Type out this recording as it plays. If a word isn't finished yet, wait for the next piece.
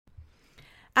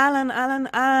אהלן, אהלן,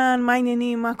 אהלן, מה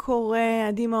העניינים, מה קורה?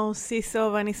 עדי מאור סיסו,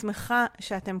 ואני שמחה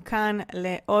שאתם כאן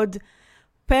לעוד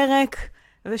פרק,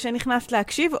 ושנכנס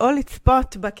להקשיב או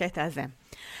לצפות בקטע הזה.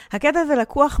 הקטע הזה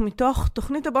לקוח מתוך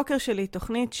תוכנית הבוקר שלי,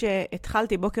 תוכנית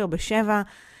שהתחלתי בוקר ב7,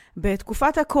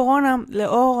 בתקופת הקורונה,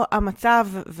 לאור המצב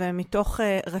ומתוך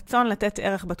רצון לתת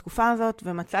ערך בתקופה הזאת,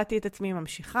 ומצאתי את עצמי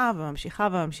ממשיכה וממשיכה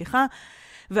וממשיכה,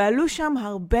 ועלו שם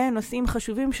הרבה נושאים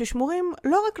חשובים ששמורים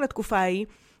לא רק לתקופה ההיא,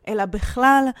 אלא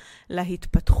בכלל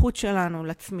להתפתחות שלנו,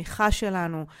 לצמיחה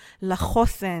שלנו,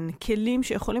 לחוסן, כלים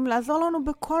שיכולים לעזור לנו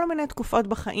בכל מיני תקופות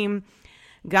בחיים,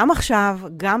 גם עכשיו,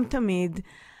 גם תמיד.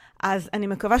 אז אני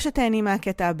מקווה שתהני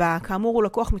מהקטע הבא. כאמור, הוא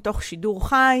לקוח מתוך שידור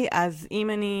חי, אז אם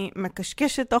אני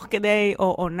מקשקשת תוך כדי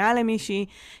או עונה למישהי,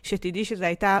 שתדעי שזו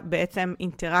הייתה בעצם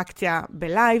אינטראקציה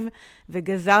בלייב,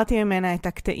 וגזרתי ממנה את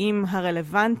הקטעים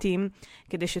הרלוונטיים,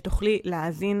 כדי שתוכלי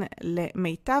להאזין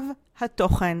למיטב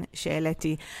התוכן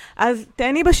שהעליתי. אז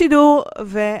תהני בשידור,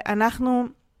 ואנחנו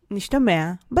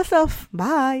נשתמע בסוף.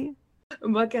 ביי!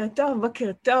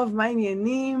 בוקר טוב, מה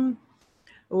העניינים?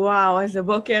 וואו, איזה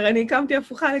בוקר, אני קמתי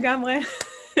הפוכה לגמרי.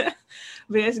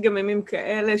 ויש גם ימים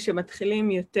כאלה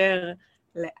שמתחילים יותר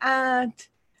לאט,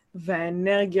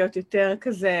 והאנרגיות יותר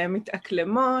כזה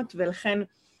מתאקלמות, ולכן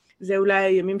זה אולי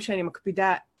הימים שאני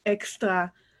מקפידה אקסטרה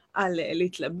על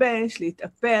להתלבש,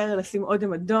 להתאפר, לשים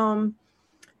אודם אדום,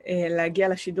 להגיע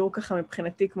לשידור ככה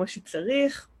מבחינתי כמו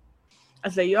שצריך.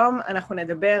 אז היום אנחנו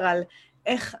נדבר על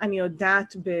איך אני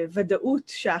יודעת בוודאות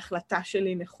שההחלטה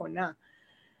שלי נכונה.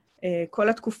 כל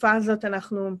התקופה הזאת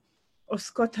אנחנו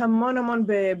עוסקות המון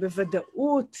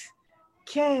בוודאות,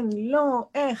 כן, לא,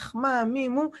 איך, מה, מי,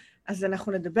 מו, אז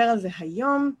אנחנו נדבר על זה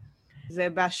היום. זה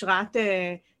בהשראת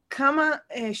כמה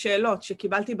שאלות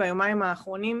שקיבלתי ביומיים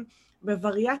האחרונים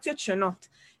בווריאציות שונות,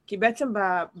 כי בעצם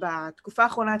בתקופה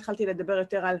האחרונה התחלתי לדבר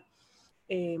יותר על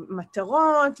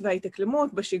מטרות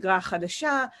וההתאקלמות בשגרה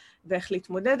החדשה, ואיך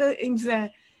להתמודד עם זה,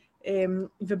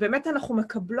 ובאמת אנחנו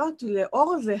מקבלות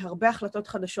לאור זה הרבה החלטות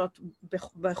חדשות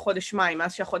בחודש מאי,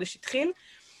 מאז שהחודש התחיל,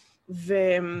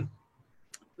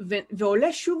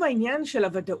 ועולה שוב העניין של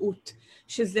הוודאות,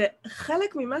 שזה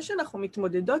חלק ממה שאנחנו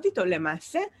מתמודדות איתו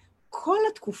למעשה כל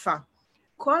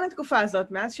התקופה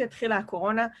הזאת, מאז שהתחילה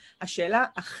הקורונה, השאלה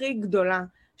הכי גדולה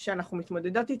שאנחנו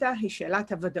מתמודדות איתה היא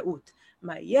שאלת הוודאות.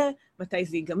 מה יהיה? מתי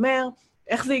זה ייגמר?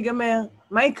 איך זה ייגמר?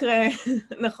 מה יקרה?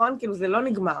 נכון? כאילו זה לא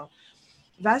נגמר.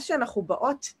 ואז שאנחנו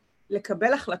באות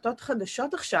לקבל החלטות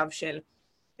חדשות עכשיו של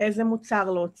איזה מוצר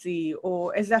להוציא,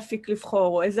 או איזה אפיק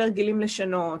לבחור, או איזה הרגלים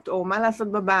לשנות, או מה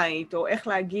לעשות בבית, או איך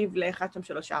להגיב ל-1, 2,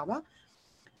 3, 4,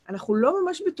 אנחנו לא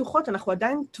ממש בטוחות, אנחנו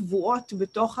עדיין טבועות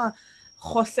בתוך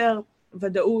החוסר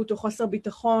ודאות, או חוסר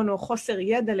ביטחון, או חוסר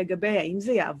ידע לגבי האם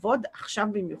זה יעבוד עכשיו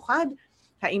במיוחד,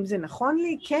 האם זה נכון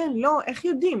לי, כן, לא, איך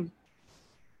יודעים?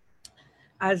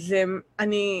 אז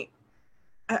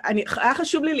היה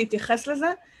חשוב לי להתייחס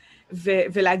לזה,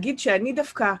 ולהגיד שאני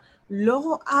דווקא לא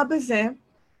רואה בזה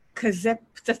כזה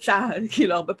פצצה,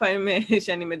 כאילו הרבה פעמים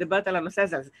שאני מדברת על הנושא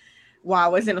הזה, אז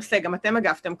וואו, איזה נושא, גם אתם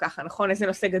הגבתם ככה, נכון? איזה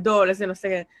נושא גדול,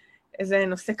 איזה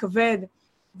נושא כבד,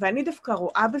 ואני דווקא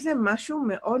רואה בזה משהו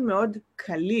מאוד מאוד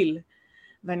קליל,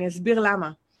 ואני אסביר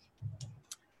למה.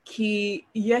 כי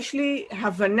יש לי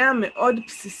הבנה מאוד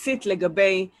בסיסית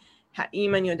לגבי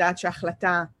האם אני יודעת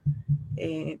שההחלטה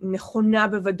נכונה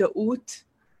בוודאות,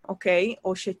 אוקיי?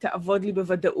 או שתעבוד לי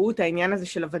בוודאות, העניין הזה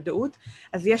של הוודאות.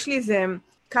 אז יש לי איזה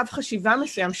קו חשיבה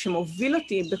מסוים שמוביל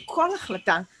אותי בכל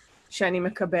החלטה שאני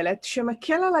מקבלת,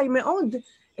 שמקל עליי מאוד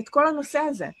את כל הנושא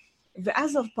הזה.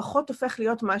 ואז זה פחות הופך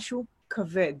להיות משהו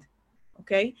כבד,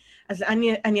 אוקיי? אז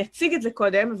אני אציג את זה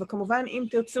קודם, וכמובן אם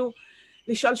תרצו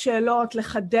לשאול שאלות,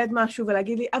 לחדד משהו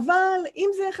ולהגיד לי, אבל אם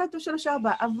זה 1, 2, 3,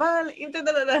 4, אבל אם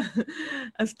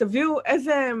אז תביאו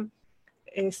איזה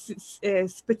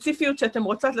ספציפיות שאתם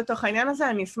רוצות לתוך העניין הזה,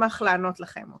 אני אשמח לענות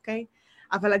לכם, אוקיי?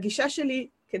 אבל הגישה שלי,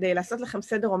 כדי לעשות לכם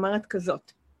סדר, אומרת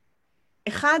כזאת.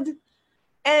 1,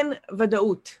 אין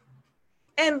ודאות.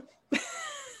 אין.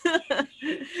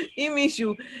 אם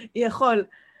מישהו יכול,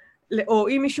 או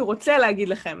אם מישהו רוצה להגיד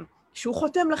לכם, שהוא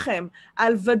חותם לכם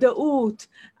על ודאות,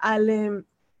 על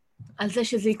זה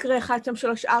שזה יקרה 1, 2,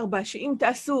 3, 4, שאם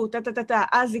תעשו,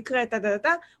 אז יקרה,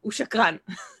 הוא שקרן.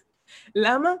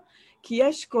 למה? כי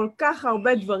יש כל כך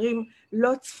הרבה דברים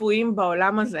לא צפויים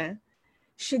בעולם הזה,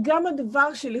 שגם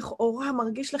הדבר שלכאורה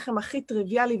מרגיש לכם הכי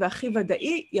טריוויאלי והכי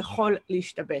ודאי, יכול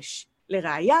להשתבש.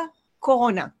 לראיה,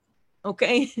 קורונה,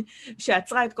 אוקיי?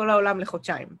 שעצרה את כל העולם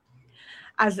לחודשיים.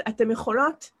 אז אתם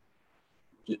יכולות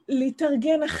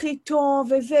להתארגן הכי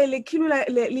טוב, וזה, כאילו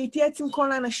להתייעץ עם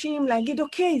כל האנשים, להגיד,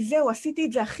 אוקיי, זהו, עשיתי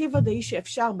את זה הכי ודאי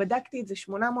שאפשר, בדקתי את זה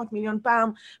 800 מיליון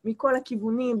פעם, מכל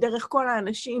הכיוונים, דרך כל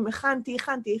האנשים, הכנתי,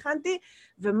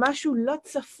 ומשהו לא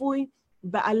צפוי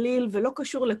בעליל ולא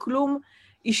קשור לכלום,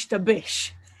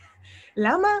 השתבש.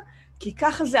 למה? כי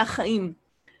ככה זה החיים.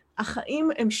 החיים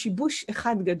הם שיבוש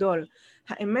אחד גדול.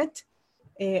 האמת,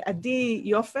 עדי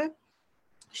יופה,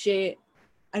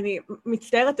 אני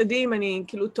מצטערת, עדי, אם אני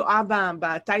כאילו טועה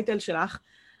בטייטל שלך,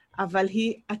 אבל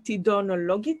היא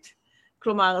עתידונולוגית,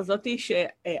 כלומר, זאתי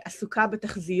שעסוקה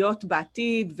בתחזיות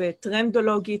בעתיד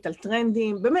וטרנדולוגית על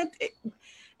טרנדים, באמת,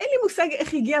 אין לי מושג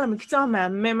איך הגיע למקצוע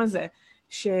המהמם הזה,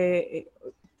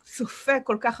 שסופה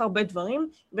כל כך הרבה דברים,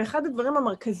 ואחד הדברים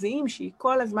המרכזיים שהיא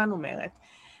כל הזמן אומרת,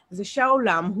 זה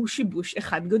שהעולם הוא שיבוש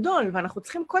אחד גדול, ואנחנו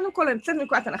צריכים קודם כל לצאת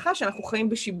מנקודת הנחה שאנחנו חיים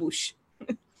בשיבוש.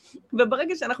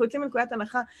 וברגע שאנחנו יוצאים מנקודת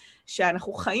הנחה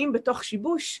שאנחנו חיים בתוך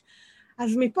שיבוש,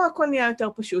 אז מפה הכל נהיה יותר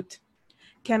פשוט.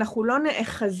 כי אנחנו לא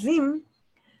נאחזים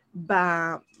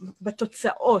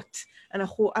בתוצאות,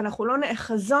 אנחנו לא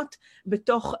נאחזות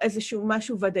בתוך איזשהו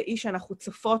משהו ודאי שאנחנו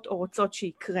צופות או רוצות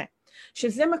שיקרה.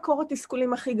 שזה מקור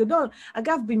התסכולים הכי גדול.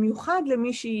 אגב, במיוחד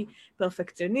למישהי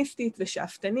פרפקציוניסטית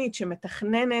ושאפתנית,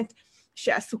 שמתכננת,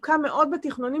 שעסוקה מאוד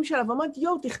בתכנונים שלה, ואומרת,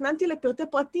 יו, תכננתי לפרטי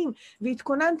פרטים,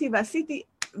 והתכוננתי ועשיתי,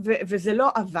 וזה לא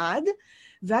עבד,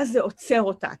 ואז זה עוצר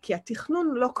אותה, כי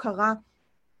התכנון לא קרה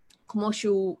כמו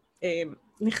שהוא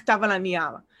נכתב על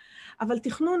הנייר. אבל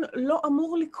תכנון לא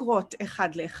אמור לקרות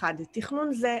אחד לאחד.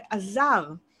 תכנון זה עזר,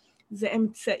 זה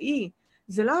אמצעי,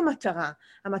 זה לא המטרה.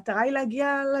 המטרה היא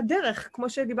להגיע לדרך, כמו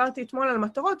שדיברתי אתמול על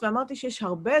מטרות, ואמרתי שיש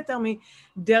הרבה יותר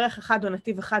מדרך אחד או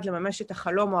נתיב אחד לממש את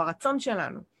החלום או הרצון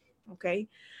שלנו, אוקיי?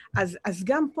 אז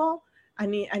גם פה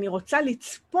אני רוצה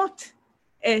לצפות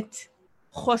את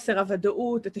חוסר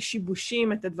הוודאות, את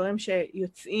השיבושים, את הדברים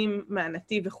שיוצאים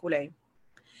מהנתיב וכו'.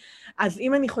 אז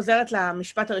אם אני חוזרת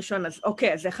למשפט הראשון, אז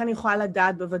אוקיי, אז איך אני יכולה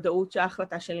לדעת בוודאות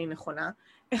שההחלטה שלי נכונה?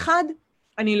 אחד,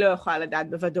 אני לא יכולה לדעת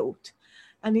בוודאות.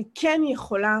 אני כן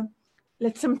יכולה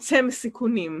לצמצם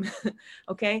סיכונים,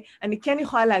 אוקיי? אני כן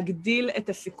יכולה להגדיל את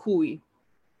הסיכוי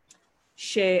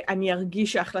שאני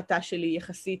ארגיש שההחלטה שלי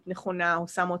יחסית נכונה, או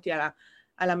שם אותי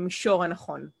על המישור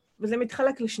הנכון. וזה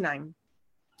מתחלק לשניים.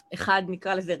 אחד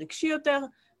נקרא לזה רגשי יותר,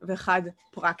 ואחד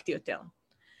פרקטי יותר.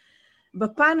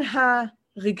 בפן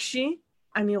הרגשי,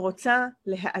 אני רוצה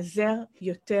להיעזר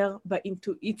יותר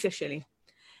באינטואיציה שלי.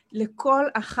 לכל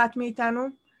אחת מאיתנו,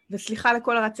 וסליחה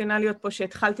לכל הרציונליות פה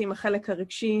שהתחלתי עם החלק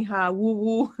הרגשי,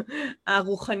 הוו-וו,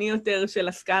 הרוחני יותר של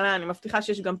הסקאלה, אני מבטיחה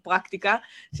שיש גם פרקטיקה,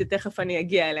 שתכף אני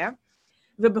אגיע אליה.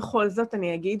 ובכל זאת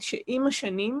אני אגיד שעם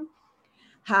השנים,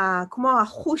 כמו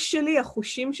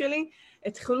החושים שלי,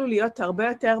 התחילו להיות הרבה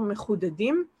יותר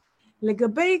מחודדים,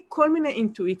 לגבי כל מיני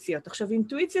אינטואיציות. עכשיו,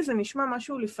 אינטואיציה זה נשמע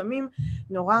משהו לפעמים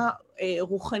נורא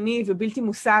רוחני ובלתי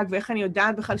מושג, ואיך אני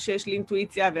יודעת בכלל שיש לי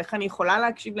אינטואיציה, ואיך אני יכולה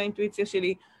להקשיב לאינטואיציה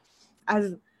שלי.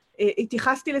 אז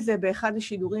התייחסתי לזה באחד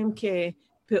השידורים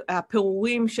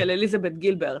כפירורים של אליזבת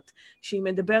גילברט, שהיא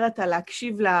מדברת על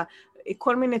להקשיב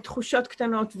לכל מיני תחושות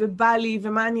קטנות, ובא לי,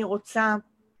 ומה אני רוצה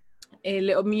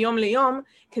מיום ליום,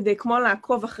 כדי כמו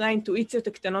לעקוב אחרי האינטואיציות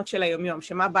הקטנות של היום-יום,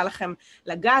 שמה בא לכם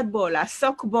לגעת בו,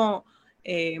 לעסוק בו,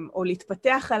 או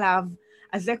להתפתח עליו,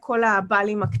 אז זה כל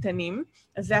הבעלים הקטנים,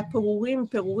 אז זה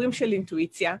פירורים של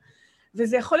אינטואיציה,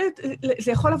 וזה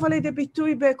יכול לבוא לידי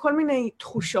ביטוי בכל מיני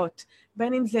תחושות,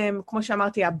 בין אם זה, כמו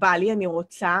שאמרתי, הבא לי, אני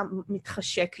רוצה,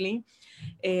 מתחשק לי,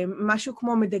 משהו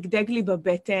כמו מדגדג לי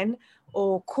בבטן,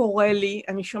 או קורא לי,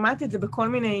 אני שומעת את זה בכל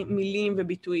מיני מילים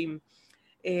וביטויים.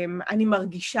 אני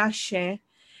מרגישה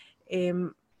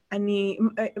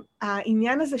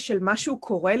העניין הזה של משהו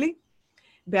קורה לי,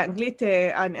 באנגלית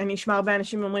אני אשמע הרבה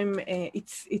אנשים אומרים,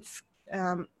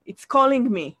 it's calling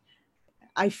me,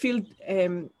 I feel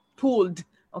pulled,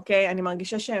 אוקיי? אני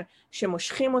מרגישה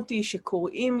שמושכים אותי,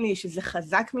 שקוראים לי, שזה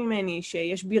חזק ממני,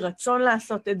 שיש בי רצון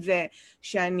לעשות את זה,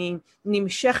 שאני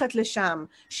נמשכת לשם,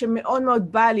 שמאוד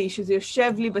מאוד בא לי, שזה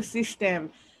יושב לי בסיסטם,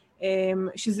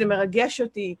 שזה מרגש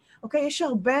אותי. אוקיי, יש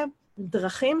הרבה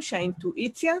דרכים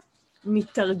שהאינטואיציה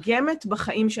מתרגמת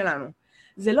בחיים שלנו.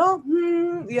 זה לא,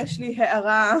 יש לי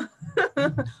הערה,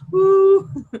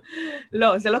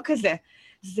 לא, זה לא כזה.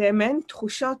 זה מעין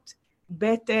תחושות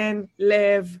בטן,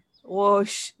 לב,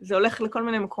 ראש, זה הולך לכל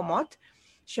מיני מקומות,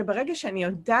 שברגע שאני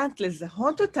יודעת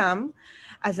לזהות אותם,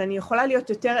 אז אני יכולה להיות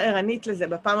יותר ערנית לזה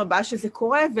בפעם הבאה שזה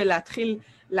קורה, ולהתחיל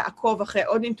לעקוב אחרי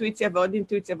עוד אינטואיציה ועוד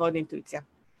אינטואיציה ועוד אינטואיציה.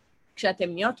 כשאתם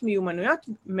נהיות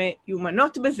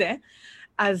מיומנות בזה,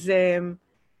 אז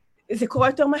זה קורה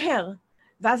יותר מהר,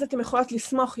 ואז אתם יכולות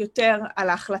לסמוך יותר על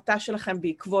ההחלטה שלכם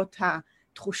בעקבות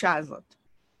התחושה הזאת,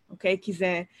 אוקיי? כי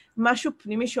זה משהו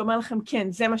פנימי שאומר לכם,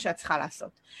 כן, זה מה שאת צריכה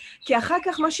לעשות. כי אחר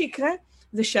כך מה שיקרה,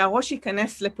 זה שהראש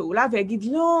ייכנס לפעולה ויגיד,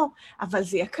 לא, אבל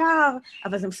זה יקר,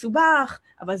 אבל זה מסובך,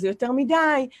 אבל זה יותר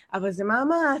מדי, אבל זה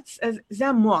מאמץ. זה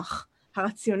המוח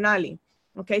הרציונלי,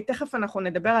 אוקיי? תכף אנחנו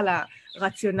נדבר על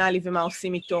הרציונלי ומה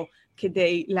עושים איתו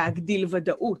כדי להגדיל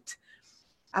ודאות.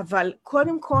 אבל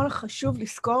קודם כל חשוב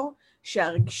לזכור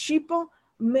שהרגשי פה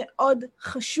מאוד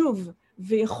חשוב,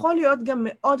 ויכול להיות גם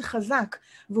מאוד חזק,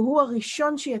 והוא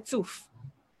הראשון שיצוף,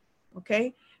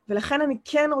 אוקיי? ולכן אני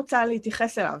כן רוצה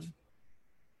להתייחס אליו.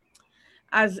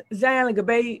 אז זה היה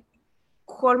לגבי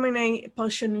כל מיני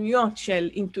פרשנויות של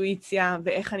אינטואיציה,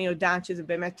 ואיך אני יודעת שזה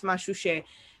באמת משהו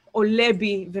שעולה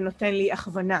בי ונותן לי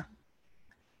הכוונה.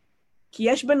 כי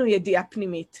יש בנו ידיעה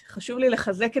פנימית, חשוב לי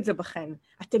לחזק את זה בכן.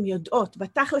 אתם יודעות,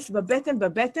 בתכלס,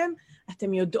 בבטן,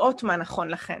 אתם יודעות מה נכון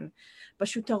לכן.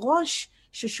 פשוט הראש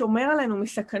ששומר עלינו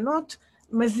מסכנות,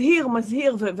 מזהיר,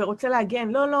 ורוצה להגן,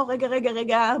 לא,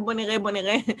 רגע, בוא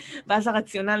נראה, ואז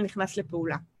הרציונל נכנס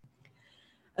לפעולה.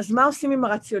 אז מה עושים עם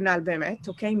הרציונל באמת,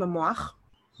 אוקיי, עם המוח?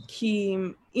 כי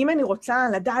אם אני רוצה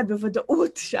לדעת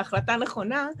בוודאות שההחלטה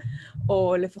נכונה,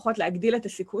 או לפחות להגדיל את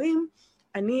הסיכויים,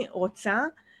 אני רוצה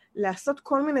לעשות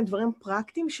כל מיני דברים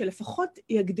פרקטיים שלפחות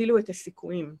יגדילו את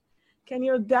הסיכויים. כי אני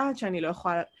יודעת שאני לא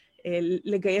יכולה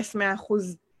לגייס 100%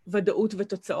 ודאות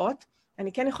ותוצאות,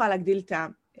 אני כן יכולה להגדיל את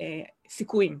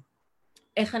הסיכויים.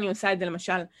 איך אני עושה את זה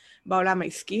למשל בעולם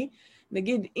העסקי?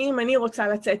 נגיד, אם אני רוצה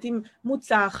לצאת עם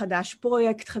מוצר חדש,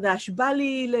 פרויקט חדש, בא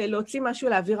לי להוציא משהו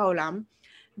לאוויר העולם,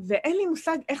 ואין לי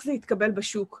מושג איך זה יתקבל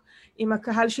בשוק, אם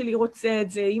הקהל שלי רוצה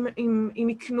את זה, אם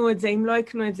יקנו את זה, אם לא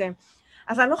יקנו את זה.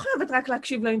 אז אני לא חייבת רק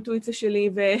להקשיב לאינטואיציה שלי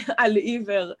ועל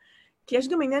עיוור, כי יש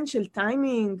גם עניין של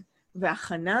טיימינג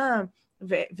והכנה,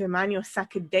 ומה אני עושה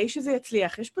כדי שזה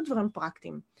יצליח. יש פה דברים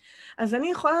פרקטיים. אז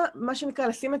אני יכולה, מה שנקרא,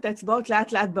 לשים את האצבעות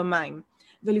לאט לאט במים,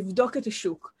 ולבדוק את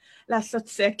השוק. לעשות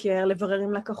סקר, לברר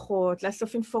עם לקוחות,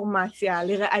 לאסוף אינפורמציה,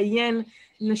 לראיין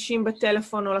נשים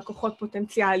בטלפון או לקוחות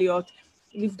פוטנציאליות,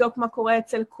 לבדוק מה קורה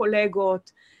אצל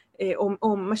קולגות,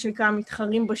 או מה שנקרא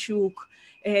מתחרים בשוק,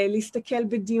 להסתכל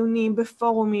בדיונים,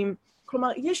 בפורומים. כלומר,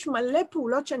 יש מלא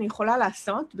פעולות שאני יכולה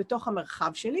לעשות בתוך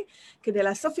המרחב שלי, כדי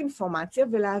לאסוף אינפורמציה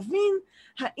ולהבין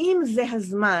האם זה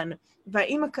הזמן,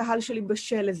 והאם הקהל שלי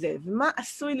בשל לזה, ומה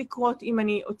עשוי לקרות אם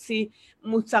אני אוציא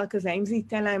מוצר כזה, האם זה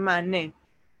ייתן להם מענה.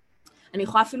 אני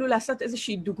יכולה אפילו לעשות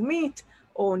איזושהי דוגמית,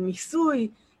 או ניסוי,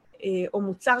 או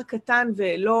מוצר קטן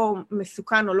ולא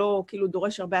מסוכן, או לא כאילו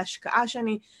דורש הרבה השקעה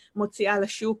שאני מוציאה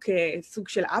לשוק סוג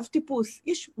של אב טיפוס.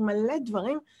 יש מלא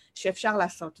דברים שאפשר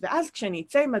לעשות. ואז כשאני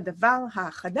אצא עם הדבר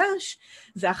החדש,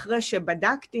 זה אחרי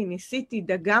שבדקתי, ניסיתי,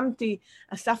 דגמתי,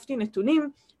 אספתי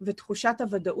נתונים, ותחושת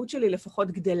הוודאות שלי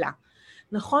לפחות גדלה.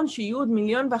 נכון שיהיו עוד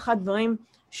 1,000,001 דברים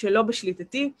שלא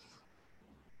בשליטתי.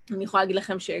 אני יכולה להגיד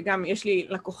לכם שגם יש לי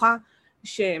לקוחה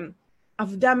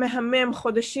שעבדה מהמם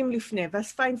חודשים לפני,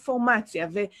 ואספה אינפורמציה,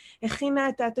 והכינה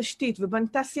את התשתית,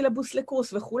 ובנתה סילבוס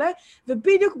לקורס וכו',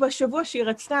 ובדיוק בשבוע שהיא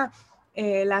רצתה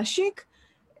להשיק,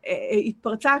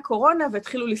 התפרצה הקורונה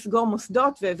והתחילו לסגור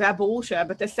מוסדות, והיה ברור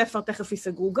שהבתי ספר תכף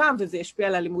ייסגרו גם, וזה ישפיע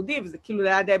על הלימודים, וזה כאילו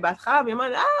היה די בהתחלה, והיא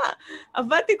אמרה,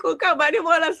 עבדתי כל כך, מה אני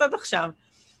אמורה לעשות עכשיו?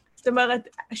 זאת אומרת,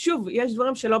 שוב, יש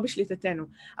דברים שלא בשליטתנו,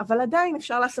 אבל עדיין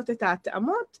אפשר לעשות את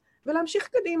ההתאמות ולהמשיך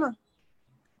קדימה,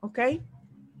 אוקיי?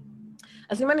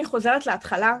 אז אם אני חוזרת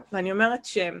להתחלה, ואני אומרת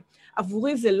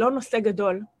שעבורי זה לא נושא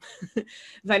גדול,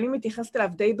 ואני מתייחסת אליו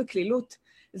די בכלילות,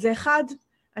 זה אחד,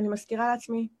 אני מזכירה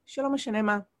לעצמי שלא משנה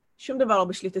מה, שום דבר לא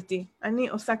בשליטתי. אני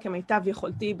עושה כמיטב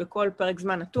יכולתי בכל פרק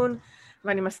זמן נתון,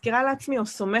 ואני מזכירה לעצמי או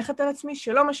סומכת על עצמי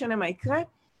שלא משנה מה יקרה,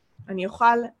 אני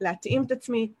אוכל להתאים את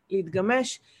עצמי,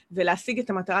 להתגמש, ולהשיג את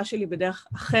המטרה שלי בדרך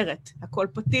אחרת. הכל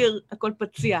פתיר, הכל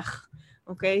פציח,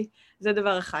 אוקיי? זה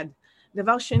דבר אחד.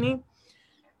 דבר שני,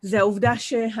 זה העובדה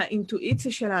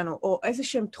שהאינטואיציה שלנו, או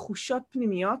איזשהן תחושות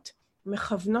פנימיות,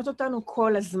 מכוונות אותנו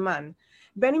כל הזמן.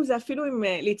 בין אם זה אפילו עם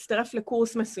להצטרף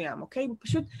לקורס מסוים, אוקיי?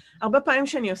 פשוט הרבה פעמים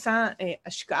שאני עושה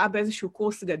השקעה באיזשהו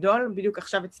קורס גדול, בדיוק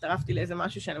עכשיו הצטרפתי לאיזה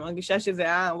משהו שאני מרגישה שזה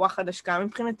היה וואחד השקעה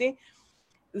מבחינתי,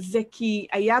 זה כי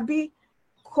היה בי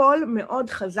קול מאוד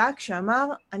חזק שאמר,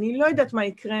 אני לא יודעת מה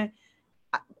יקרה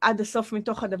עד הסוף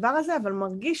מתוך הדבר הזה, אבל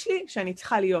מרגיש לי שאני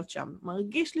צריכה להיות שם.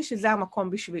 מרגיש לי שזה המקום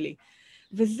בשבילי.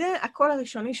 וזה הקול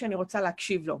הראשוני שאני רוצה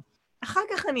להקשיב לו. אחר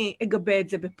כך אני אגבה את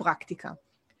זה בפרקטיקה.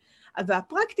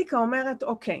 והפרקטיקה אומרת,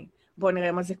 אוקיי, בוא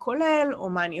נראה מה זה כולל, או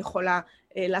מה אני יכולה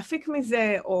להפיק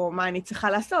מזה, או מה אני צריכה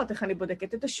לעשות, איך אני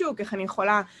בודקת את השוק, איך אני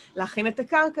יכולה להכין את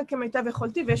הקרקע כמיטב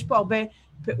יכולתי, ויש פה הרבה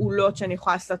פעולות שאני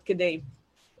יכולה לעשות כדי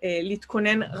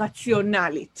להתכונן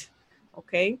רציונלית,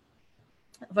 אוקיי?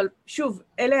 אבל שוב,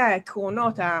 אלה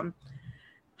העקרונות,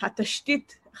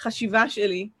 התשתית חשיבה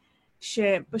שלי,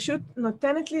 שפשוט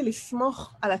נותנת לי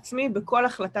לסמוך על עצמי בכל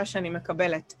החלטה שאני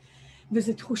מקבלת.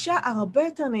 וזו תחושה הרבה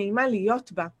יותר נעימה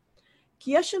להיות בה.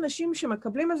 כי יש אנשים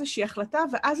שמקבלים איזושהי החלטה,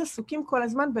 ואז עסוקים כל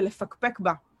הזמן בלפקפק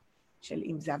בה. של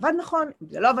אם זה עבד נכון, אם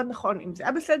זה לא עבד נכון, אם זה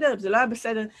היה בסדר, אם זה לא היה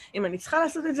בסדר, אם אני צריכה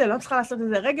לעשות את זה, לא צריכה לעשות את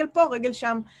זה, רגל פה, רגל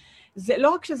שם. זה לא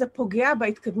רק שזה פוגע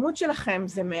בהתקדמות שלכם,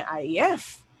 זה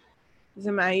מעייף.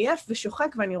 זה מעייף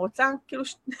ושוחק, ואני רוצה, כאילו,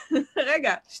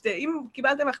 רגע, אם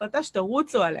קיבלתם החלטה,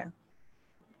 שתרוצו עליה.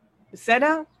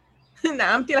 בסדר?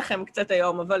 נעמתי לכם קצת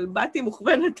היום, אבל באתי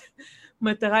מוכוונת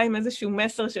מטרה עם איזשהו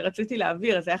מסר שרציתי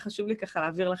להעביר, אז היה חשוב לי ככה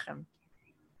להעביר לכם.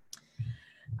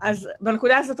 אז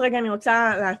בנקודה הזאת רגע אני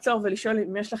רוצה לעצור ולשאול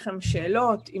אם יש לכם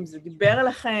שאלות, אם זה דיבר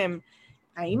עליכם,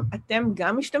 האם אתם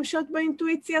גם משתמשות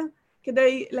באינטואיציה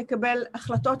כדי לקבל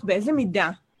החלטות? באיזה מידה?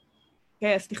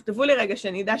 אוקיי, אז תכתבו לי רגע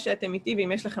שאני אדע שאתם איתי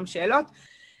ואם יש לכם שאלות.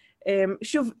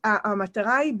 שוב,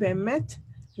 המטרה היא באמת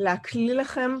להקליל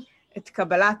לכם את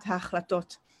קבלת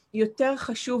ההחלטות. יותר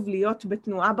חשוב להיות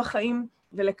בתנועה בחיים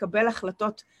ולקבל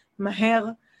החלטות מהר,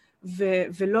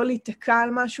 ולא להתקע על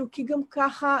משהו, כי גם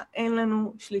ככה אין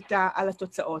לנו שליטה על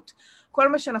התוצאות. כל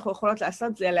מה שאנחנו יכולות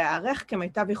לעשות זה להיערך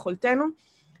כמיטב יכולתנו,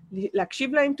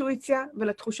 להקשיב לאינטואיציה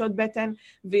ולתחושות בטן,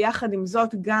 ויחד עם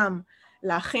זאת גם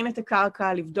להכין את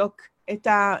הקרקע, לבדוק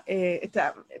את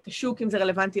השוק, אם זה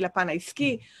רלוונטי לפן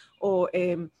העסקי, או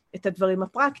את הדברים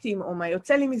הפרקטיים, או מה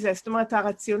יוצא לי מזה. זאת אומרת,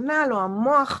 הרציונל או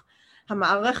המוח,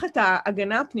 המערכת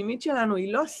ההגנה הפנימית שלנו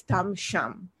היא לא סתם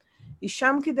שם. היא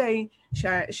שם כדי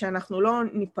שאנחנו לא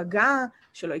ניפגע,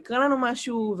 שלא יקרה לנו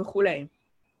משהו וכו'.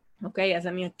 אוקיי? אז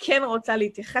אני כן רוצה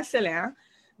להתייחס אליה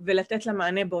ולתת לה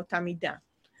מענה באותה מידה.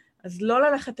 אז לא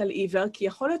ללכת על עיוור, כי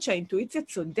יכול להיות שהאינטואיציה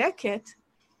צודקת,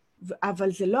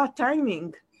 אבל זה לא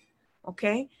הטיימינג,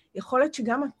 אוקיי? יכול להיות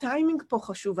שגם הטיימינג פה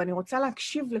חשוב, ואני רוצה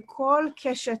להקשיב לכל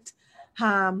קשת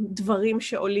הדברים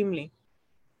שעולים לי.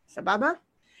 סבבה?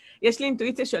 יש לי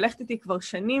אינטואיציה שהולכת איתי כבר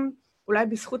שנים, אולי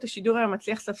בזכות השידור היום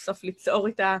מצליח סוף סוף ליצור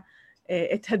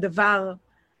את הדבר,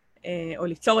 או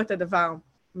ליצור את הדבר.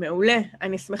 מעולה,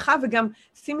 אני שמחה, וגם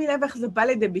שימי לב איך זה בא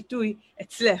לידי ביטוי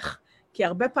אצלך, כי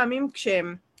הרבה פעמים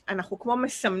כשאנחנו כמו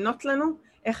מסמנות לנו,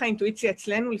 איך האינטואיציה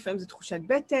אצלנו, לפעמים זה תחושת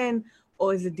בטן,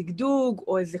 או איזה דגדוג,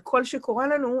 או איזה קול שקורה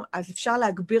לנו, אז אפשר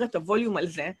להגביר את הווליום על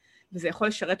זה, וזה יכול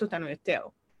לשרת אותנו יותר,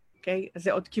 אוקיי? אז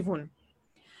זה עוד כיוון.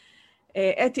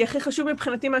 אתי, הכי חשוב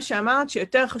מבחינתי מה שאמרת,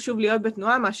 שיותר חשוב להיות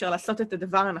בתנועה מאשר לעשות את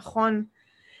הדבר הנכון.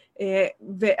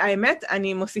 והאמת,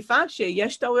 אני מוסיפה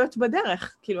שיש טעויות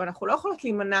בדרך. כאילו, אנחנו לא יכולות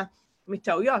להימנע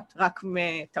מטעויות, רק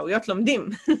מטעויות לומדים.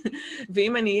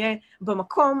 ואם אני אהיה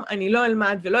במקום, אני לא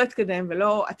אלמד ולא אתקדם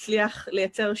ולא אצליח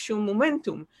לייצר שום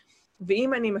מומנטום.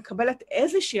 ואם אני מקבלת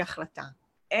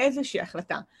איזושהי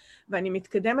החלטה, ואני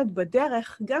מתקדמת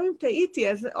בדרך, גם אם טעיתי,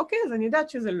 אז אוקיי, אז אני יודעת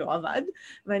שזה לא עבד,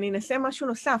 ואני אנסה משהו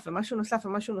נוסף, ומשהו נוסף,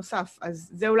 ומשהו נוסף. אז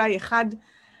זה אולי אחד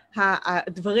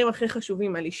הדברים הכי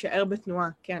חשובים, על להישאר בתנועה,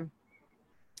 כן.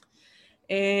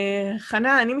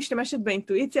 חנה, אני משתמשת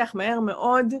באינטואיציה, אך מהר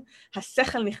מאוד,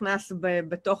 השכל נכנס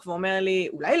בתוך ואומר לי,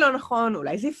 אולי לא נכון,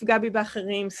 אולי זה יפגע בי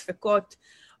באחרים, ספקות.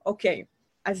 אוקיי,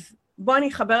 אז בואו אני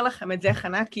אחבר לכם את זה,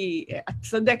 חנה, כי את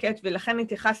צודקת, ולכן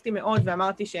התייחסתי מאוד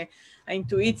ואמרתי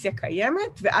שהאינטואיציה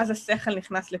קיימת, ואז השכל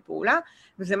נכנס לפעולה,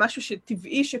 וזה משהו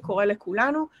שטבעי שקורה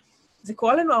לכולנו. זה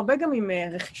קורה לנו הרבה גם עם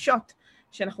רכישות,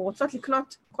 שאנחנו רוצות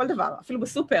לקנות כל דבר, אפילו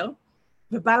בסופר,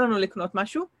 ובא לנו לקנות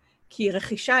משהו, כי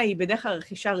רכישה היא בדרך כלל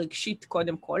רכישה רגשית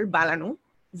קודם כל, בא לנו,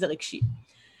 זה רגשי.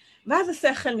 ואז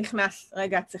השכל נכנס,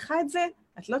 רגע, את צריכה את זה?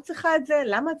 את לא צריכה את זה?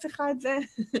 למה את צריכה את זה?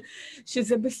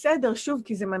 שזה בסדר, שוב,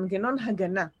 כי זה מנגנון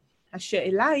הגנה.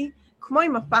 השאלה היא, כמו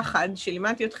עם הפחד,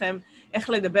 שלימדתי אתכם איך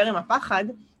לדבר עם הפחד,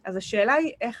 אז השאלה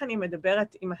היא איך אני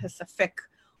מדברת עם הספק,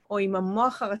 או עם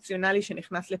המוח הרציונלי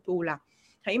שנכנס לפעולה.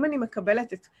 האם אני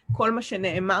מקבלת את כל מה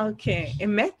שנאמר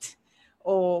כאמת,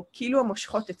 או כאילו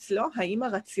המושכות אצלו? האם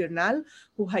הרציונל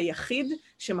הוא היחיד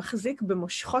שמחזיק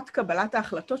במושכות קבלת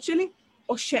ההחלטות שלי,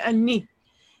 או שאני?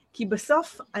 כי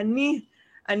בסוף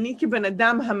אני כבן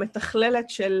אדם המתכללת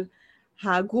של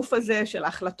הגוף הזה, של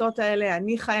ההחלטות האלה,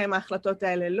 אני חיה עם ההחלטות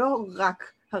האלה, לא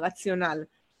רק הרציונל.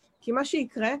 כי מה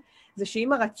שיקרה זה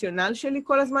שאם הרציונל שלי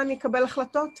כל הזמן יקבל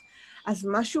החלטות, אז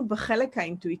משהו בחלק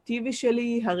האינטואיטיבי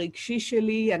שלי, הרגשי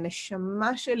שלי,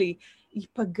 הנשמה שלי,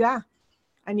 ייפגע.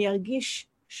 אני ארגיש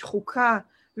שחוקה,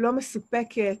 לא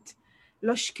מסופקת,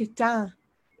 לא שקטה,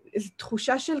 איזו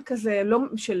תחושה של כזה,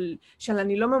 של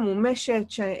אני לא ממומשת,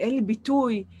 שאין לי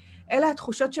ביטוי. אלה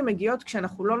התחושות שמגיעות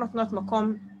כשאנחנו לא נותנות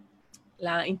מקום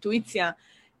לאינטואיציה,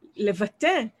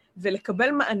 לבטא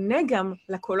ולקבל מענה גם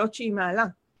לקולות שהיא מעלה.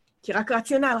 כי רק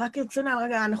רציונל,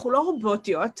 אנחנו לא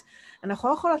רובוטיות, אנחנו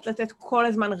לא יכולות לתת כל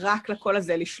הזמן רק לקול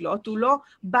הזה לשלוט, הוא לא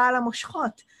בעל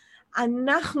המושכות.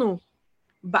 אנחנו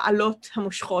בעלות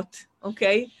המושכות,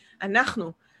 אוקיי?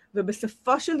 אנחנו.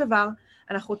 ובסופו של דבר,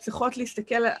 אנחנו צריכות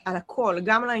להסתכל על הכל,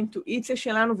 גם על האינטואיציה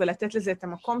שלנו ולתת לזה את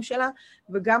המקום שלה,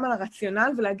 וגם על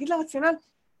הרציונל, ולהגיד לרציונל,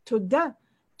 תודה,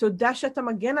 תודה שאתה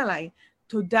מגן עליי,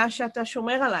 תודה שאתה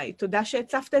שומר עליי, תודה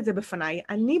שהצפת את זה בפניי.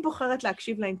 אני בוחרת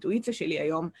להקשיב לאינטואיציה שלי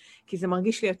היום, כי זה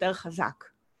מרגיש לי יותר חזק,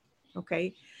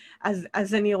 אוקיי?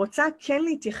 אז אני רוצה כן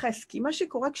להתייחס, כי מה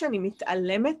שקורה כשאני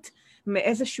מתעלמת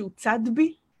מאיזשהו צד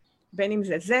בי, בין אם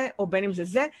זה זה או בין אם זה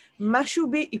זה,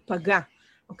 משהו בי ייפגע,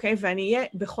 אוקיי? ואני אהיה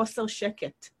בחוסר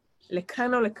שקט,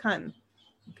 לכאן או לכאן,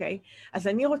 אוקיי? אז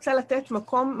אני רוצה לתת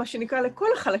מקום, מה שנקרא, לכל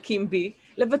החלקים בי,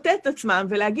 לבטא את עצמם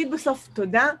ולהגיד בסוף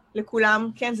תודה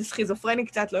לכולם, כן, זה סכיזופרני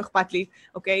קצת, לא אכפת לי,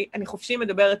 אוקיי? אני חופשי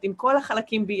מדברת עם כל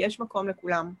החלקים בי, יש מקום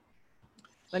לכולם.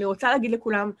 ואני רוצה להגיד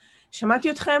לכולם,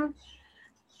 שמעתי אתכם,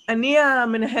 אני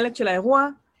המנהלת של האירוע,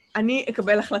 אני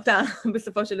אקבל החלטה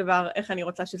בסופו של דבר איך אני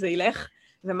רוצה שזה ילך,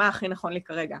 ומה הכי נכון לי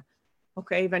כרגע,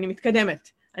 אוקיי? ואני מתקדמת.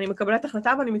 אני מקבלת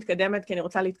החלטה ואני מתקדמת כי אני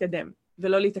רוצה להתקדם,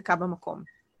 ולא להתעקע במקום.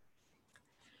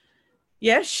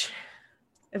 יש?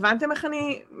 הבנתם איך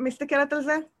אני מסתכלת על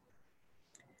זה?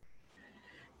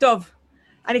 טוב,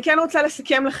 אני כן רוצה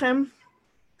לסכם לכם,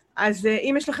 אז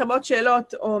אם יש לכם עוד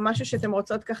שאלות או משהו שאתם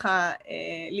רוצות ככה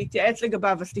להתייעץ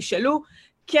לגביו, אז תשאלו.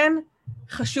 כן,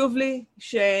 חשוב לי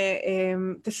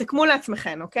שתסכמו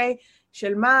לעצמכם, אוקיי?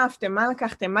 של מה אהבתם, מה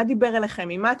לקחתם, מה דיבר אליכם,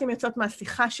 עם מה אתם יוצאות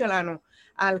מהשיחה שלנו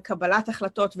על קבלת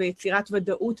החלטות ויצירת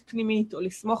ודאות פנימית, או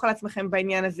לסמוך על עצמכם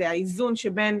בעניין הזה, האיזון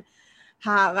שבין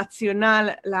הרציונל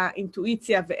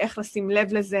לאינטואיציה ואיך לשים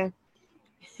לב לזה.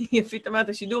 יפית אומרת,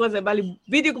 השידור הזה בא לי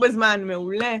בדיוק בזמן,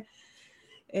 מעולה.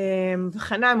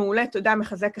 וחנה, מעולה, תודה,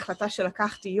 מחזק החלטה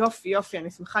שלקחתי, יופי, יופי,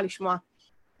 אני שמחה לשמוע.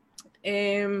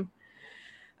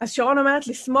 אז שרון אומרת,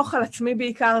 לסמוך על עצמי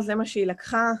בעיקר, זה מה שהיא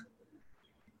לקחה.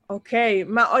 אוקיי,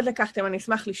 מה עוד לקחתם? אני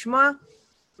אשמח לשמוע.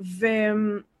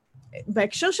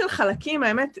 ובהקשר של חלקים,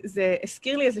 האמת, זה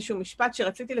הזכיר לי איזשהו משפט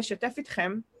שרציתי לשתף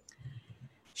איתכם,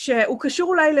 שהוא קשור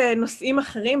אולי לנושאים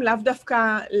אחרים, לאו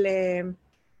דווקא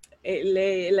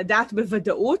לדעת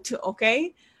בוודאות,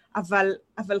 אוקיי?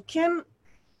 אבל כן,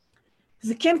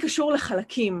 זה כן קשור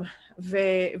לחלקים,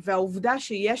 והעובדה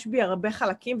שיש בי הרבה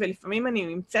חלקים, ולפעמים אני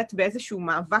נמצאת באיזשהו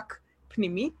מאבק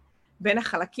פנימי, בין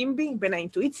החלקים בי, בין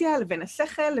האינטואיציה, לבין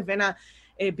השכל, לבין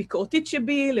הביקורתית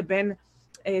שבי, לבין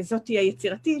זאתי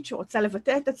היצירתית שרוצה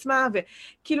לבטא את עצמה,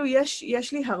 וכאילו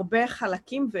יש לי הרבה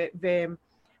חלקים,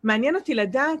 ומעניין אותי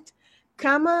לדעת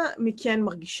כמה מכן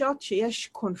מרגישות שיש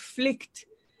קונפליקט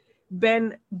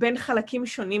בין חלקים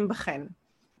שונים בכן.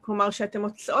 כלומר, שאתם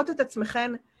מוצאות את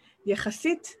עצמכן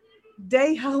יחסית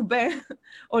די הרבה,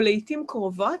 או לעתים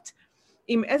קרובות,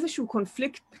 עם איזשהו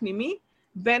קונפליקט פנימי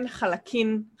בין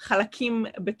חלקים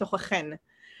בתוככן.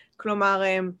 כלומר,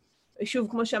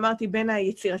 שוב, כמו שאמרתי, בין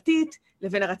היצירתית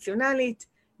לבין הרציונלית,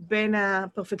 בין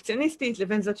הפרפקציוניסטית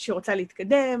לבין זאת שרוצה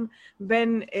להתקדם,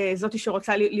 בין זאת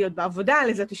שרוצה להיות בעבודה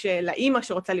לזאת לאמא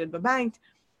שרוצה להיות בבית.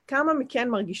 כמה מכן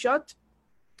מרגישות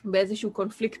באיזשהו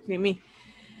קונפליקט פנימי?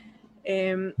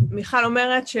 מיכל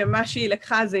אומרת שמה שהיא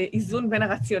לקחה זה איזון בין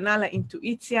הרציונל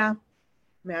לאינטואיציה,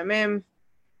 מהמם.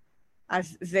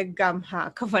 אז זה גם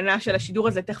הכוונה של השידור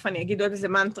הזה, תכף אני אגיד עוד איזה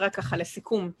מנטרה ככה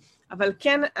לסיכום. אבל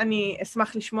כן, אני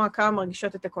אשמח לשמוע כמה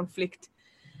מרגישות את הקונפליקט.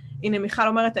 הנה, מיכל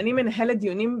אומרת, אני מנהלת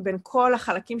דיונים בין כל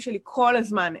החלקים שלי כל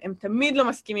הזמן, הם תמיד לא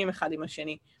מסכימים אחד עם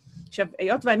השני. עכשיו,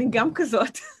 היות ואני גם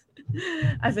כזאת,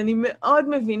 אז אני מאוד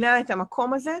מבינה את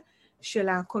המקום הזה של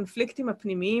הקונפליקטים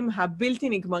הפנימיים הבלתי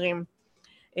נגמרים.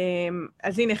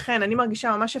 אז הנה, כן, אני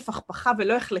מרגישה ממש הפכפכה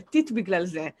ולא החלטית בגלל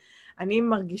זה. אני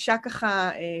מרגישה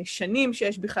ככה שנים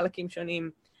שיש בי חלקים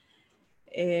שונים.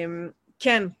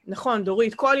 כן, נכון,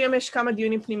 דורית, כל יום יש כמה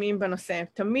דיונים פנימיים בנושא.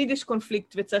 תמיד יש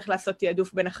קונפליקט וצריך לעשות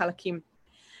תיעדוף בין החלקים.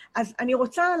 אז אני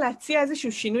רוצה להציע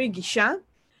איזשהו שינוי גישה,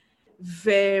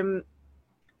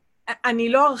 ואני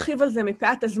לא ארחיב על זה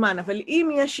מפאת הזמן, אבל אם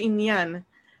יש עניין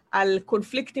על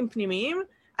קונפליקטים פנימיים,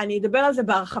 אני אדבר על זה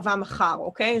בהרחבה מחר,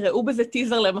 אוקיי? ראו בזה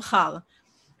טיזר למחר.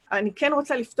 אני כן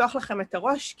רוצה לפתוח לכם את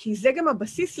הראש, כי זה גם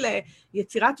הבסיס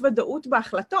ליצירת ודאות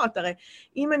בהחלטות. הרי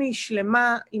אם אני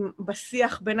שלמה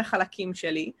בשיח בין החלקים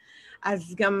שלי,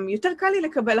 אז גם יותר קל לי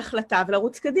לקבל החלטה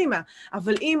ולרוץ קדימה.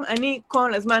 אבל אם אני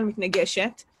כל הזמן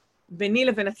מתנגשת, ביני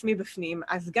לבין עצמי בפנים,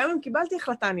 אז גם אם קיבלתי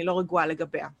החלטה, אני לא רגועה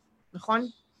לגביה, נכון?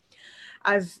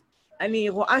 אז אני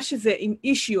רואה שזה עם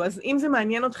אישיו, אז אם זה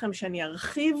מעניין אתכם שאני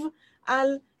ארחיב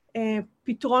על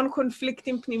פתרון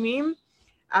קונפליקטים פנימיים,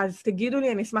 אז תגידו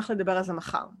לי, אני אשמח לדבר על זה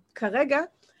מחר. כרגע,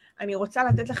 אני רוצה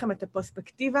לתת לכם את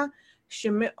הפרספקטיבה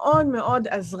שמאוד מאוד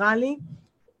עזרה לי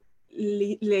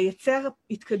לייצר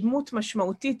התקדמות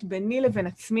משמעותית ביני לבין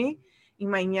עצמי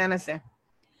עם העניין הזה.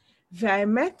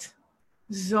 והאמת,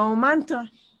 זו מנטרה.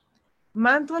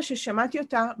 מנטרה ששמעתי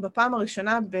אותה בפעם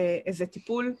הראשונה באיזה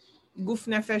טיפול גוף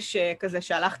נפש כזה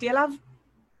שהלכתי אליו,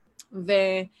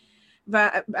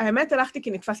 והאמת הלכתי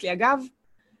כי נתפס לי הגב,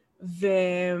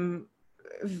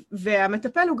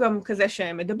 והמטפל הוא גם כזה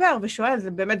שמדבר ושואל,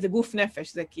 זה באמת זה גוף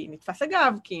נפש, זה כי נתפס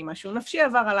הגב, כי משהו נפשי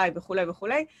עבר עליי וכו' וכו'.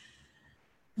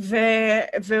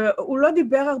 והוא לא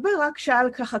דיבר הרבה, רק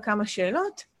שאל ככה כמה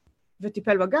שאלות,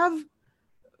 וטיפל בגב,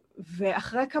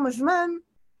 ואחרי כמה זמן,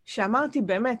 שאמרתי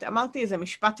באמת, אמרתי איזה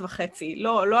משפט וחצי,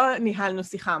 לא ניהלנו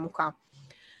שיחה עמוקה.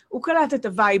 הוא קלט את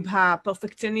הווייב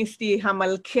הפרפקציוניסטי,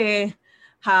 המלכה,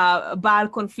 הבעל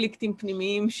קונפליקטים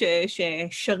פנימיים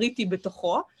ששריתי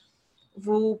בתוכו,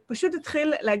 והוא פשוט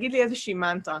התחיל להגיד לי איזושהי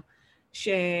מנטרה,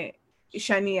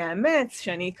 שאני אאמץ,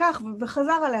 שאני אקח,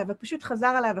 וחזר עליה, ופשוט חזר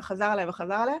עליה וחזר עליה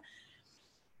וחזר עליה,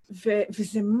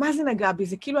 וזה מה זה נגע בי,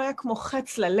 זה כאילו היה כמו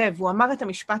חץ ללב, הוא אמר את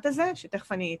המשפט הזה,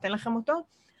 שתכף אני אתן לכם אותו,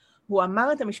 הוא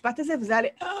אמר את המשפט הזה, וזה היה לי,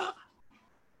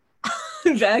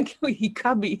 זה היה כאילו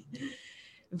היכה בי.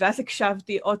 ואז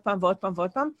הקשבתי עוד פעם ועוד פעם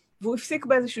ועוד פעם, והוא הפסיק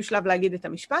באיזשהו שלב להגיד את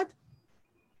המשפט,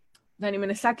 ואני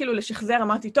מנסה כאילו לשחזר,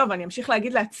 אמרתי, טוב, אני אמשיך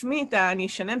להגיד לעצמי, אני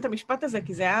אשנן את המשפט הזה,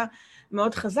 כי זה היה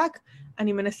מאוד חזק,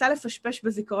 אני מנסה לפשפש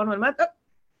בזיכרון, ואני אומרת,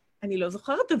 אני לא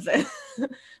זוכרת את זה.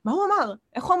 מה הוא אמר?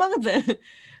 איך הוא אמר את זה?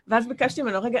 ואז ביקשתי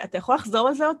ממנו, רגע, אתה יכול לחזור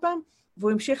על זה עוד פעם?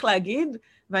 והוא המשיך להגיד,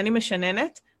 ואני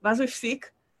משננת, ואז הוא הפסיק,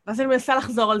 ואז אני מנסה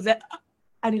לחזור על זה,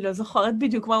 אני לא זוכרת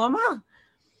בדיוק מה הוא אמר.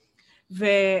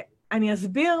 ואני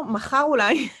אסביר מחר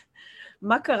אולי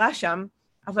מה קרה שם,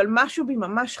 אבל משהו בי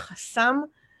ממש חסם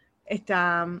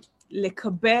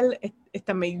לקבל את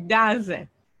המידע הזה,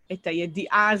 את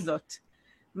הידיעה הזאת.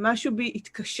 משהו בי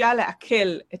התקשה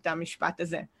לעכל את המשפט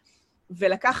הזה.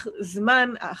 ולקח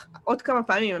זמן, עוד כמה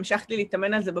פעמים, המשכתי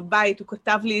להתאמן על זה בבית, הוא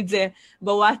כתב לי את זה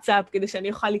בוואטסאפ, כדי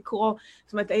שאני אוכל לקרוא.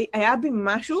 זאת אומרת, היה בי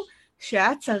משהו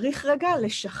שהיה צריך רגע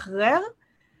לשחרר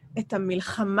את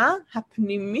המלחמה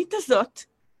הפנימית הזאת,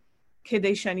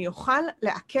 כדי שאני אוכל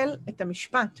לעכל את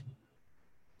המשפט.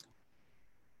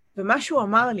 ומה שהוא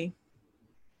אמר לי,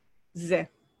 זה,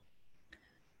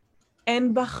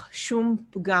 אין בך שום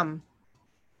פגם.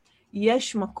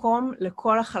 יש מקום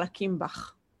לכל החלקים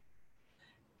בך.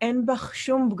 אין בך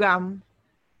שום פגם.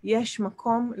 יש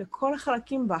מקום לכל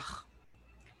החלקים בך.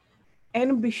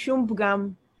 אין בי שום פגם.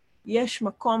 יש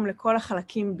מקום לכל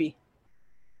החלקים בי.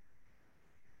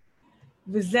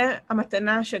 וזה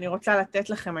המתנה שאני רוצה לתת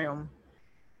לכם היום.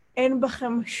 אין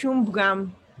בכם שום פגם.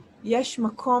 יש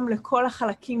מקום לכל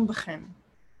החלקים בכם.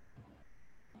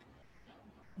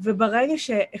 וברגע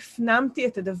שהפנמתי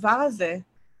את הדבר הזה,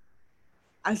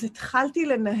 אז התחלתי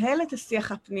לנהל את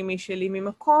השיח הפנימי שלי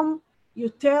ממקום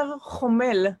יותר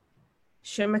חומל,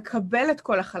 שמקבל את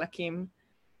כל החלקים,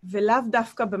 ולאו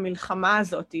דווקא במלחמה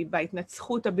הזאת,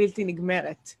 בהתנצחות הבלתי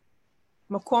נגמרת.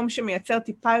 מקום שמייצר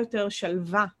טיפה יותר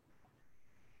שלווה,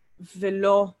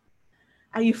 ולא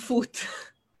עייפות.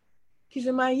 כי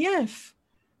זה מעייף.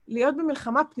 להיות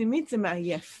במלחמה פנימית זה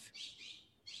מעייף.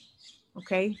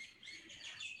 אוקיי?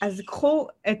 אז קחו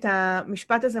את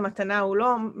המשפט הזה מתנה, הוא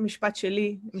לא משפט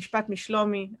שלי, משפט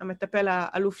משלומי, המטפל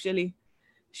האלוף שלי,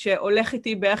 שהולך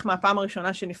איתי בערך מהפעם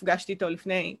הראשונה שנפגשתי איתו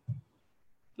לפני,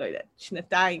 לא יודעת,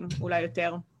 שנתיים, אולי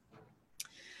יותר.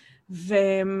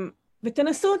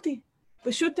 ותנסו אותי,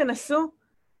 פשוט תנסו.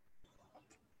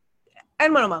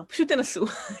 אין מה לומר, פשוט תנסו.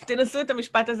 תנסו את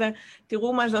המשפט הזה,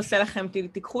 תראו מה זה עושה לכם,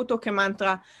 תיקחו אותו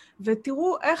כמנטרה,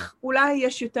 ותראו איך אולי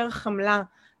יש יותר חמלה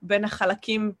בין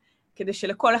החלקים, כדי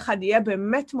שלכל אחד יהיה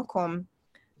באמת מקום,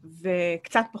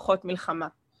 וקצת פחות מלחמה,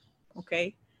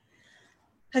 אוקיי?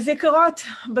 אז יקרות,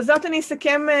 בזאת אני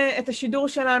אסכם את השידור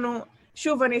שלנו.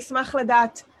 שוב, אני אשמח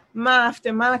לדעת מה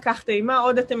אהבתם, מה לקחתם, מה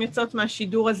עוד אתם יוצאות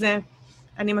מהשידור הזה.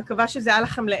 אני מקווה שזה היה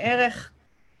לכם לערך.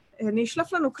 אני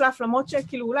אשלוף לנו קלף, למרות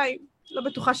שכאילו אולי לא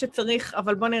בטוחה שצריך,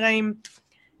 אבל בואו נראה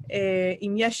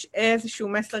אם יש איזשהו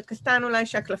מסר קטן אולי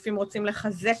שהקלפים רוצים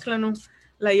לחזק לנו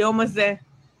ליום הזה,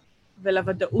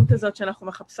 ולוודאות הזאת שאנחנו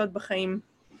מחפשות בחיים.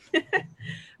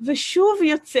 ושוב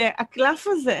יוצא הקלף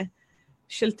הזה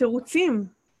של תירוצים,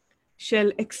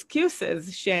 של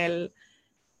excuses,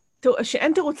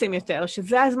 שאין תירוצים יותר,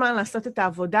 שזה הזמן לעשות את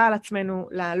העבודה על עצמנו,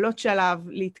 לעלות שלב,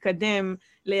 להתקדם,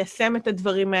 ליישם את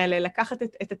הדברים האלה, לקחת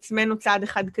את עצמנו צעד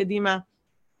אחד קדימה,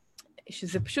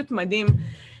 שזה פשוט מדהים.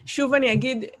 שוב אני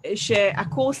אגיד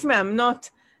שהקורס מאמנות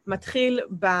מתחיל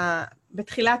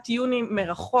בתחילת יוני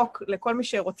מרחוק, לכל מי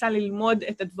שרוצה ללמוד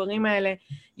את הדברים האלה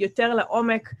יותר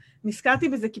לעומק. נזכרתי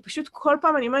בזה כי פשוט כל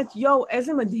פעם אני אומרת, יואו,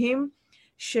 איזה מדהים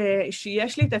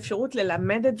שיש לי את האפשרות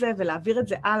ללמד את זה ולהעביר את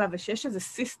זה הלאה, ושיש איזה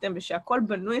סיסטם, ושהכל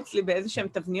בנוי אצלי באיזשהם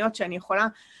תבניות שאני יכולה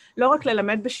לא רק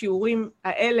ללמד בשיעורים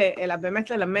האלה, אלא באמת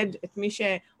ללמד את מי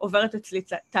שעוברת אצלי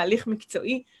תהליך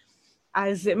מקצועי.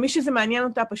 אז מי שזה מעניין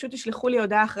אותה, פשוט תשלחו לי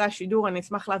הודעה אחרי השידור, אני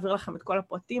אשמח להעביר לכם את כל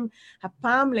הפרטים.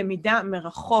 הפעם למידה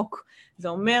מרחוק. זה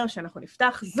אומר שאנחנו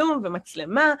נפתח זום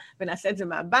ומצלמה, ונעשה את זה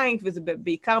מהבית, וזה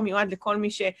בעיקר מיועד לכל מי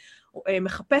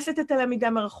שמחפשת את הלמידה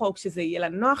מרחוק, שזה יהיה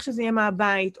לנוח שזה יהיה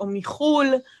מהבית, או מחול,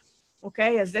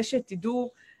 אוקיי? אז זה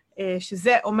שתדעו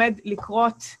שזה עומד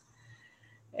לקרות.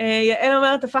 יעל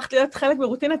אומרת, הפכת להיות חלק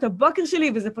מרוטינת הבוקר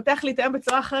שלי, וזה פותח לי את היום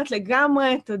בצורה אחרת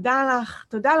לגמרי. תודה לך,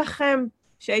 תודה לכם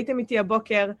שהייתם איתי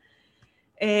הבוקר.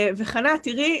 וחנה,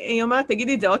 תראי, היא אומרת,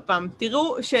 תגידי את זה עוד פעם.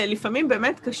 תראו שלפעמים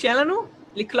באמת קשה לנו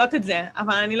לקלוט את זה,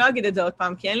 אבל אני לא אגיד את זה עוד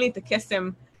פעם, כי אין לי את הקסם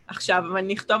עכשיו, אבל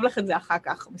אני אכתוב לך את זה אחר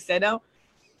כך, בסדר?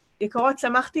 יקרות,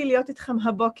 שמחתי להיות איתכם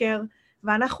הבוקר,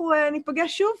 ואנחנו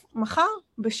ניפגש שוב מחר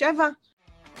ב7.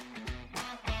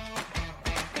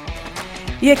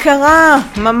 יקרה,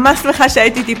 ממש שמחה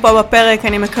שהייתי איתי פה בפרק,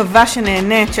 אני מקווה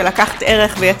שנהנית, שלקחת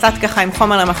ערך ויצאת ככה עם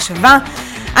חומר למחשבה.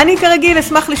 אני כרגיל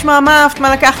אשמח לשמוע מה אהבת,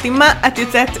 מה לקחתי, מה את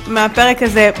יוצאת מהפרק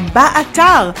הזה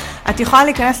באתר. את יכולה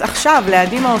להיכנס עכשיו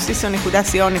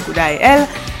ל-adimaosiso.co.il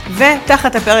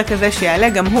ותחת הפרק הזה שיעלה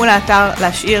גם הוא לאתר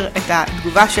להשאיר את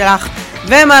התגובה שלך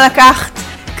ומה לקחת.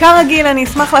 כרגיל אני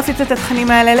אשמח להפיץ את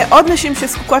התכנים האלה לעוד נשים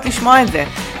שזקוקות לשמוע את זה.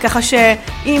 ככה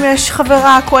שאם יש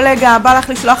חברה, קולגה, בא לך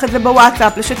לשלוח את זה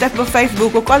בוואטסאפ, לשתף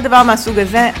בפייסבוק או כל דבר מהסוג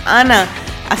הזה, אנא,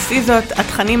 עשי זאת.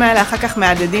 התכנים האלה אחר כך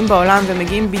מעדדים בעולם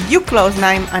ומגיעים בדיוק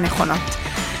לאוזניים הנכונות.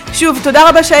 שוב, תודה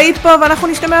רבה שהיית פה ואנחנו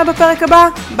נשתמע בפרק הבא.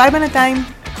 ביי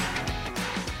בינתיים.